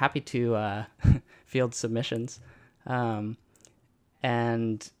be happy to field submissions, and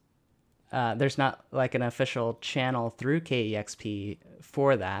there's not like an official channel through KEXP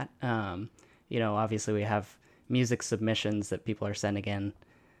for that. Obviously we have music submissions that people are sending in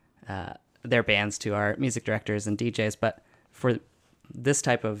their bands to our music directors and DJs, but for this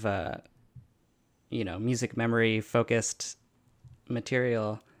type of music memory focused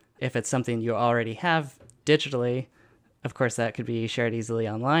material, if it's something you already have digitally, of course that could be shared easily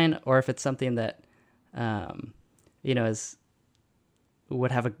online, or if it's something that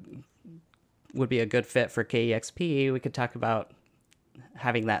would be a good fit for KEXP, we could talk about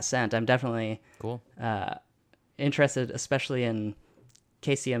having that sent. I'm definitely cool. Interested, especially in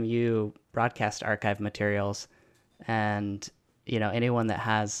KCMU broadcast archive materials, and anyone that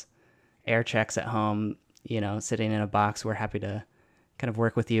has air checks at home, sitting in a box, we're happy to kind of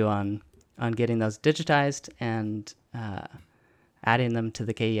work with you on getting those digitized and adding them to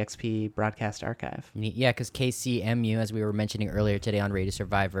the KEXP broadcast archive. Yeah, because KCMU, as we were mentioning earlier today on Radio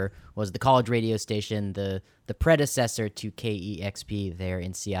Survivor, was the college radio station, the predecessor to KEXP there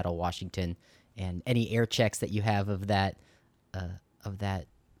in Seattle, Washington. And any air checks that you have of that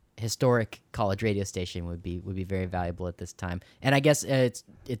historic college radio station would be very valuable at this time. And I guess it's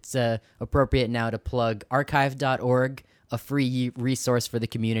appropriate now to plug archive.org, a free resource for the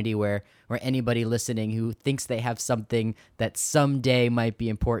community where anybody listening who thinks they have something that someday might be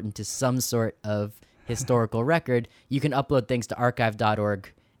important to some sort of historical record, you can upload things to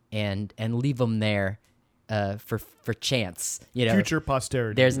archive.org and leave them there for chance. Future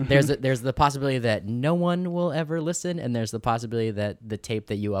posterity. There's the possibility that no one will ever listen, and there's the possibility that the tape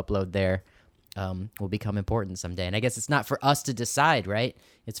that you upload there will become important someday. And I guess it's not for us to decide, right?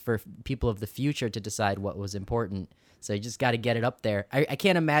 It's for people of the future to decide what was important. So you just got to get it up there. I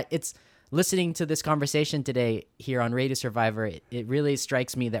can't imagine. It's listening to this conversation today here on Radio Survivor. It really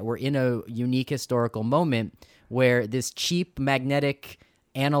strikes me that we're in a unique historical moment where this cheap magnetic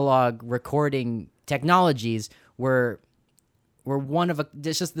analog recording technologies were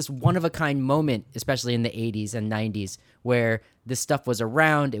it's just this one of a kind moment, especially in the 80s and 90s, where this stuff was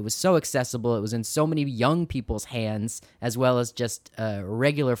around. It was so accessible. It was in so many young people's hands, as well as just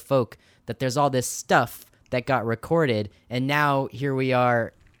regular folk, that there's all this stuff that got recorded. And now here we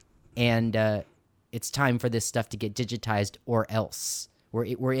are, and it's time for this stuff to get digitized, or else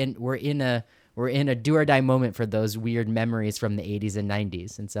we're in a do or die moment for those weird memories from the 80s and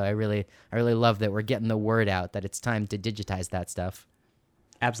 90s. And so I really love that we're getting the word out that it's time to digitize that stuff.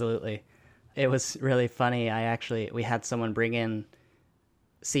 Absolutely. It was really funny. We had someone bring in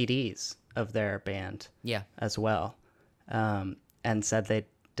CDs of their band as well, and said they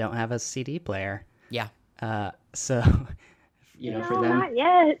don't have a CD player. Yeah. So, No, for them. not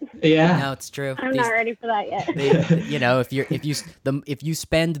yet. Yeah. No, it's true. I'm not ready for that yet. If you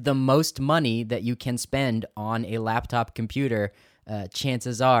spend the most money that you can spend on a laptop computer,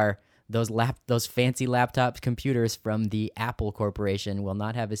 chances are those fancy laptop computers from the Apple Corporation will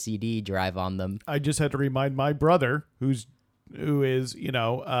not have a CD drive on them. I just had to remind my brother, who is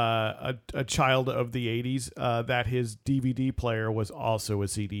a child of the 80s, that his DVD player was also a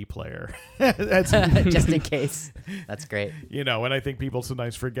CD player. That's just in case. That's great. And I think people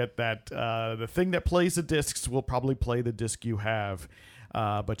sometimes forget that the thing that plays the discs will probably play the disc you have,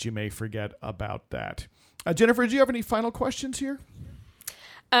 but you may forget about that. Jennifer, do you have any final questions here?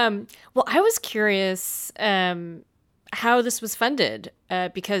 Well, I was curious how this was funded,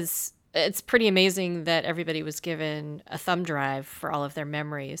 because it's pretty amazing that everybody was given a thumb drive for all of their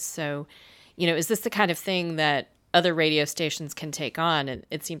memories. So, is this the kind of thing that other radio stations can take on? And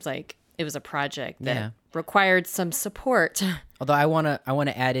it seems like it was a project that required some support. Although I want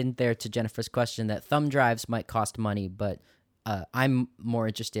to add in there to Jennifer's question that thumb drives might cost money, but I'm more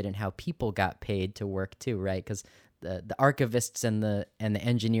interested in how people got paid to work too, right? Because the archivists and the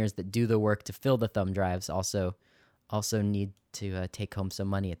engineers that do the work to fill the thumb drives also need to take home some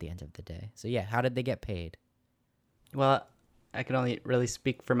money at the end of the day. So yeah, how did they get paid? Well, I can only really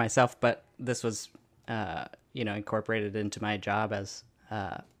speak for myself, but this was, incorporated into my job as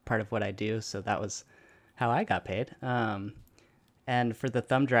part of what I do. So that was how I got paid. And for the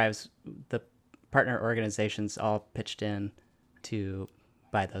thumb drives, the partner organizations all pitched in to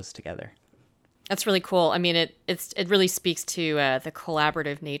buy those together. That's really cool. I mean, it really speaks to the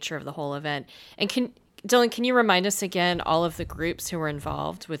collaborative nature of the whole event. And Dylan, can you remind us again all of the groups who were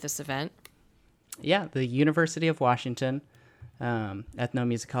involved with this event? Yeah, the University of Washington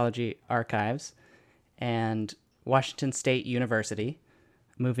Ethnomusicology Archives, and Washington State University,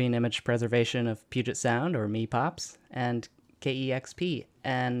 Moving Image Preservation of Puget Sound, or MEPOPS, and KEXP.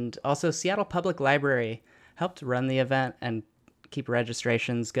 And also Seattle Public Library helped run the event and keep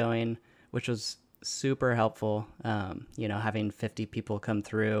registrations going, which was super helpful. Having 50 people come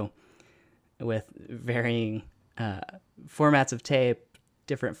through with varying formats of tape,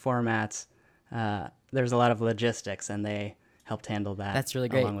 different formats. There's a lot of logistics, and they helped handle that. That's really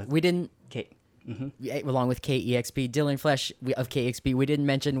great. Along with along with KEXP, Dylan Flesch of KEXP, we didn't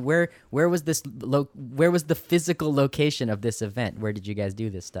mention where was this where was the physical location of this event? Where did you guys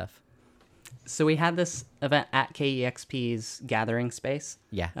do this stuff? So we had this event at KEXP's gathering space.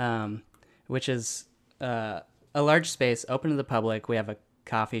 Yeah. Which is a large space open to the public. We have a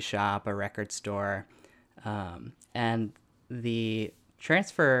coffee shop, a record store, and the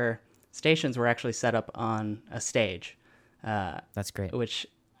transfer stations were actually set up on a stage. That's great. Which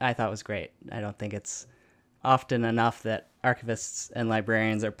I thought was great. I don't think it's often enough that archivists and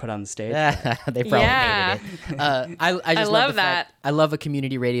librarians are put on the stage. They probably hated it. I love that. I love a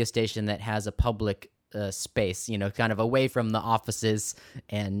community radio station that has a public space, kind of away from the offices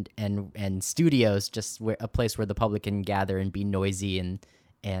and studios, just a place where the public can gather and be noisy and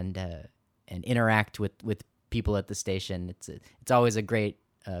interact with people at the station. It's always a great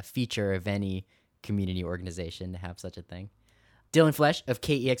feature of any community organization to have such a thing. Dylan Flesch of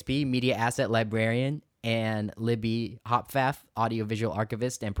KEXP, Media Asset Librarian, and Libby Hopfaff, audiovisual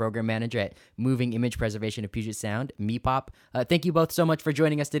archivist and program manager at Moving Image Preservation of Puget Sound, MePop. Thank you both so much for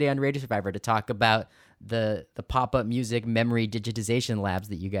joining us today on Radio Survivor to talk about the pop-up music memory digitization labs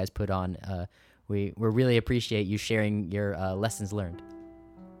that you guys put on. We really appreciate you sharing your lessons learned.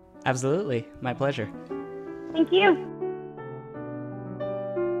 Absolutely. My pleasure. Thank you.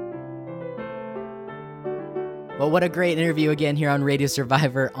 Well, what a great interview again here on Radio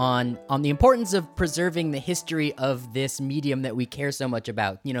Survivor on the importance of preserving the history of this medium that we care so much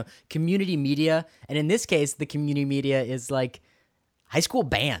about. You know, community media, and in this case, the community media is like high school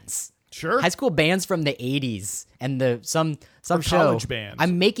bands. Sure. High school bands from the 80s and some Or show. college bands.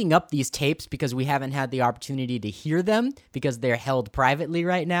 I'm making up these tapes because we haven't had the opportunity to hear them because they're held privately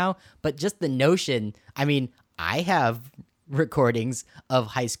right now. But just the notion, I mean, I have recordings of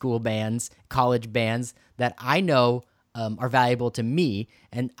high school bands, college bands that I know are valuable to me,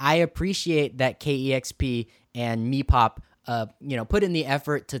 and I appreciate that KEXP and MePop, put in the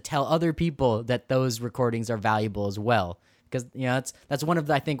effort to tell other people that those recordings are valuable as well. Because that's one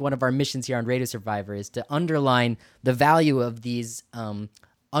of our missions here on Radio Survivor is to underline the value of these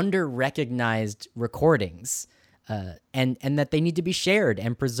under-recognized recordings, and that they need to be shared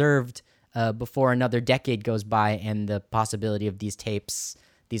and preserved before another decade goes by and the possibility of these tapes,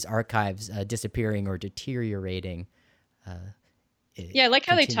 these archives disappearing or deteriorating. Yeah, I like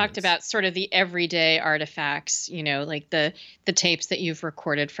how they talked continues. about sort of the everyday artifacts, like the tapes that you've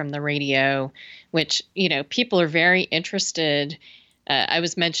recorded from the radio, which, people are very interested. I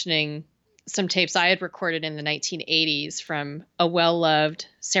was mentioning some tapes I had recorded in the 1980s from a well-loved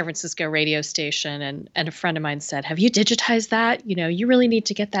San Francisco radio station. And a friend of mine said, have you digitized that? You really need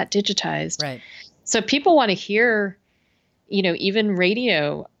to get that digitized. Right. So people want to hear, even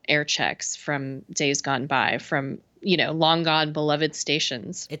radio air checks from days gone by, from, long gone beloved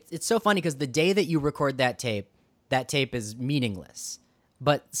stations. It's so funny because the day that you record that tape is meaningless.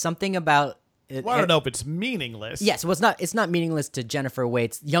 But something about Well, I don't know if it's meaningless. Yes, well, it's not meaningless to Jennifer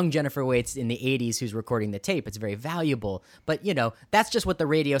Waits, young Jennifer Waits in the 80s who's recording the tape. It's very valuable. But, that's just what the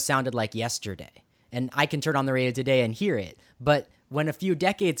radio sounded like yesterday. And I can turn on the radio today and hear it. But when a few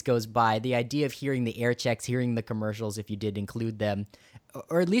decades goes by, the idea of hearing the air checks, hearing the commercials, if you did include them,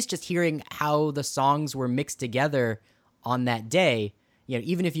 or at least just hearing how the songs were mixed together on that day,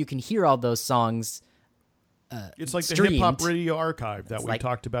 even if you can hear all those songs It's like streamed. the Hip Hop Radio Archive that It's we like-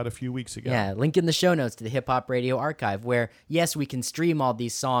 talked about a few weeks ago. Yeah, link in the show notes to the Hip Hop Radio Archive, where, yes, we can stream all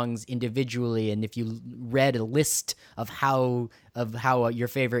these songs individually, and if you read a list of how your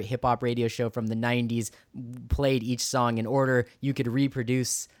favorite hip hop radio show from the 90s played each song in order, you could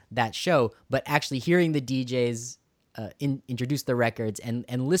reproduce that show. But actually hearing the DJs introduce the records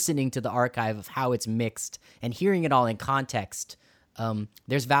and listening to the archive of how it's mixed and hearing it all in context,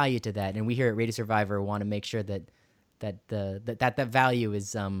 there's value to that. And we here at Radio Survivor want to make sure that value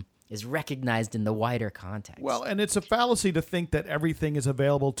is recognized in the wider context. Well, and it's a fallacy to think that everything is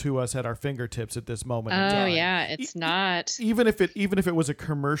available to us at our fingertips at this moment in Oh, time. yeah, it's not. Even if it was a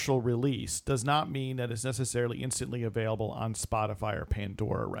commercial release, does not mean that it's necessarily instantly available on Spotify or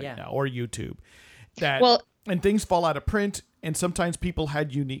Pandora right now, or YouTube. And things fall out of print, and sometimes people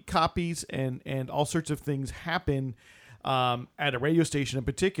had unique copies, and all sorts of things happen at a radio station in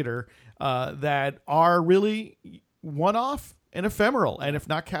particular that are really one-off and ephemeral, and if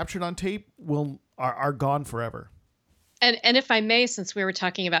not captured on tape, are gone forever. And if I may, since we were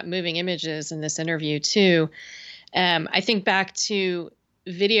talking about moving images in this interview too, I think back to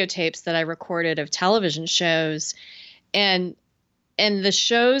videotapes that I recorded of television shows, and the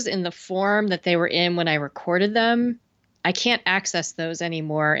shows in the form that they were in when I recorded them, I can't access those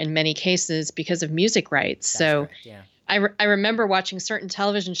anymore in many cases because of music rights. That's correct, yeah. I remember watching certain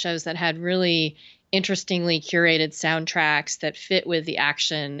television shows that had really interestingly curated soundtracks that fit with the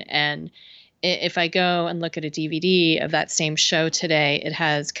action. And if I go and look at a DVD of that same show today, it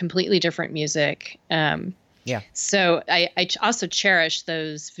has completely different music. So I also cherish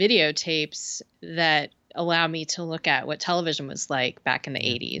those videotapes that allow me to look at what television was like back in the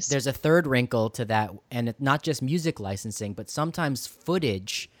 80s. There's a third wrinkle to that, and it's not just music licensing, but sometimes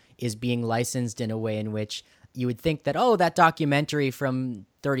footage is being licensed in a way in which you would think that, oh, that documentary from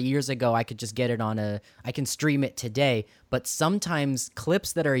 30 years ago, I could just get it I can stream it today. But sometimes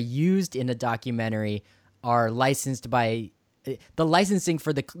clips that are used in a documentary are licensed by the licensing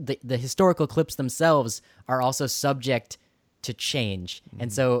for the historical clips themselves are also subject to change. Mm-hmm.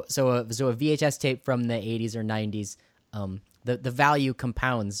 And so a VHS tape from the 80s or 90s the value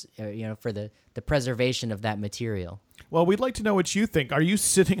compounds, for the preservation of that material. Well, we'd like to know what you think. Are you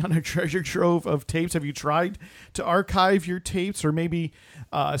sitting on a treasure trove of tapes? Have you tried to archive your tapes? Or maybe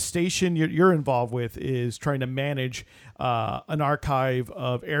a station you're involved with is trying to manage an archive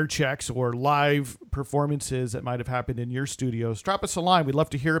of air checks or live performances that might have happened in your studios. Drop us a line. We'd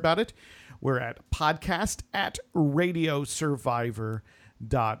love to hear about it. We're at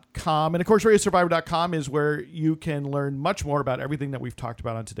podcast@radiosurvivor.com. And of course, radiosurvivor.com is where you can learn much more about everything that we've talked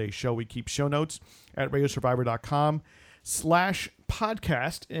about on today's show. We keep show notes at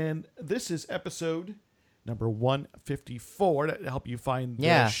radiosurvivor.com/podcast. And this is episode number 154 to help you find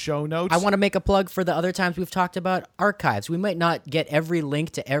the show notes. I want to make a plug for the other times we've talked about archives. We might not get every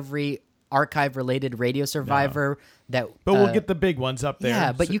link to every archive-related Radio Survivor but we'll get the big ones up there.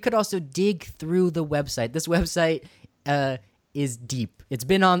 Yeah, but you could also dig through the website. This website is deep. It's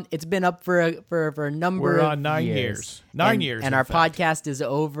been up for a number We're of on 9 years. 9 years. And our podcast is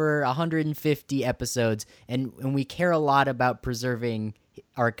over 150 episodes, and we care a lot about preserving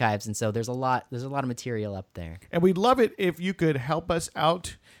archives, and so there's a lot of material up there. And we'd love it if you could help us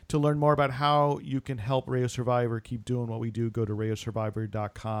out to learn more about how you can help Radio Survivor keep doing what we do. Go to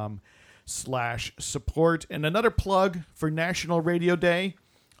radiosurvivor.com/support. And another plug for National Radio Day,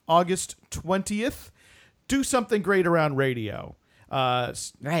 August 20th. Do something great around radio.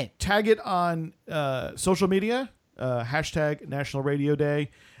 Right. Tag it on social media, hashtag National Radio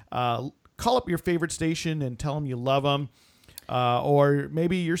Day. Call up your favorite station and tell them you love them. Or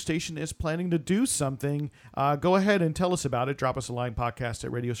maybe your station is planning to do something. Go ahead and tell us about it. Drop us a line,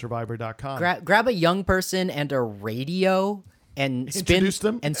 podcast@radiosurvivor.com. Grab a young person and a radio and Introduce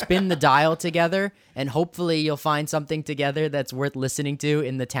them. and spin the dial together, and hopefully you'll find something together that's worth listening to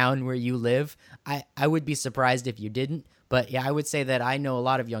in the town where you live. I would be surprised if you didn't, but yeah, I would say that I know a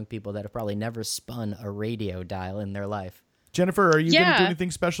lot of young people that have probably never spun a radio dial in their life. Jennifer, are you going to do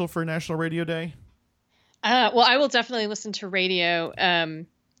anything special for National Radio Day? Well, I will definitely listen to radio.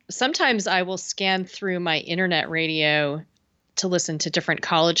 Sometimes I will scan through my internet radio to listen to different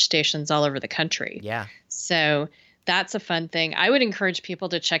college stations all over the country. Yeah. So that's a fun thing. I would encourage people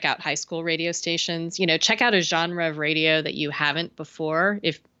to check out high school radio stations. Check out a genre of radio that you haven't before.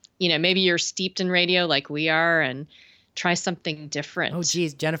 If, maybe you're steeped in radio like we are, and try something different. Oh,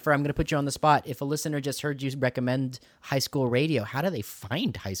 geez, Jennifer, I'm going to put you on the spot. If a listener just heard you recommend high school radio, how do they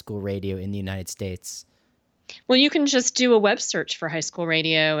find high school radio in the United States? Well, you can just do a web search for high school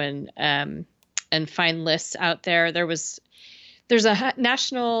radio and find lists out there. There's a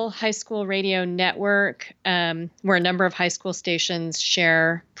national high school radio network where a number of high school stations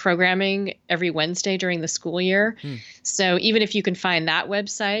share programming every Wednesday during the school year. So even if you can find that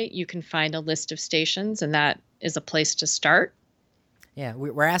website, you can find a list of stations, and that is a place to start. Yeah,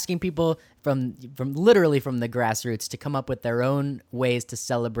 we're asking people from literally from the grassroots to come up with their own ways to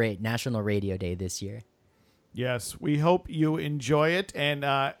celebrate National Radio Day this year. Yes, we hope you enjoy it, and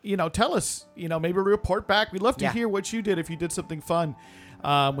tell us, maybe report back. We'd love to hear what you did if you did something fun.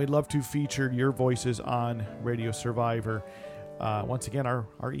 We'd love to feature your voices on Radio Survivor. Once again,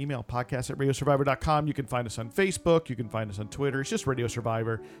 our email, podcast@radiosurvivor.com. You can find us on Facebook. You can find us on Twitter. It's just Radio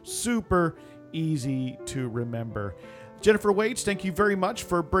Survivor. Super easy to remember. Jennifer Waits, thank you very much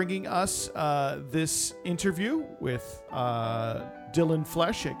for bringing us this interview with Dylan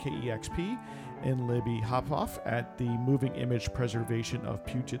Flesh at KEXP. And Libby Hophoff at the Moving Image Preservation of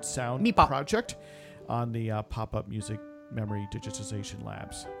Puget Sound project on the Pop-Up Music Memory Digitization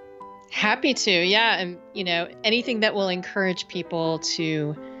Labs. Happy to, yeah. And, anything that will encourage people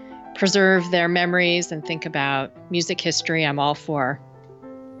to preserve their memories and think about music history, I'm all for.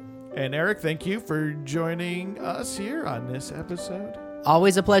 And Eric, thank you for joining us here on this episode.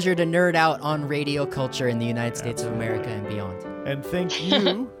 Always a pleasure to nerd out on radio culture in the United States of America and beyond. And thank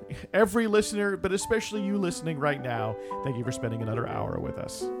you, every listener, but especially you listening right now. Thank you for spending another hour with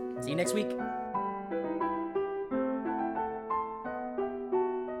us. See you next week.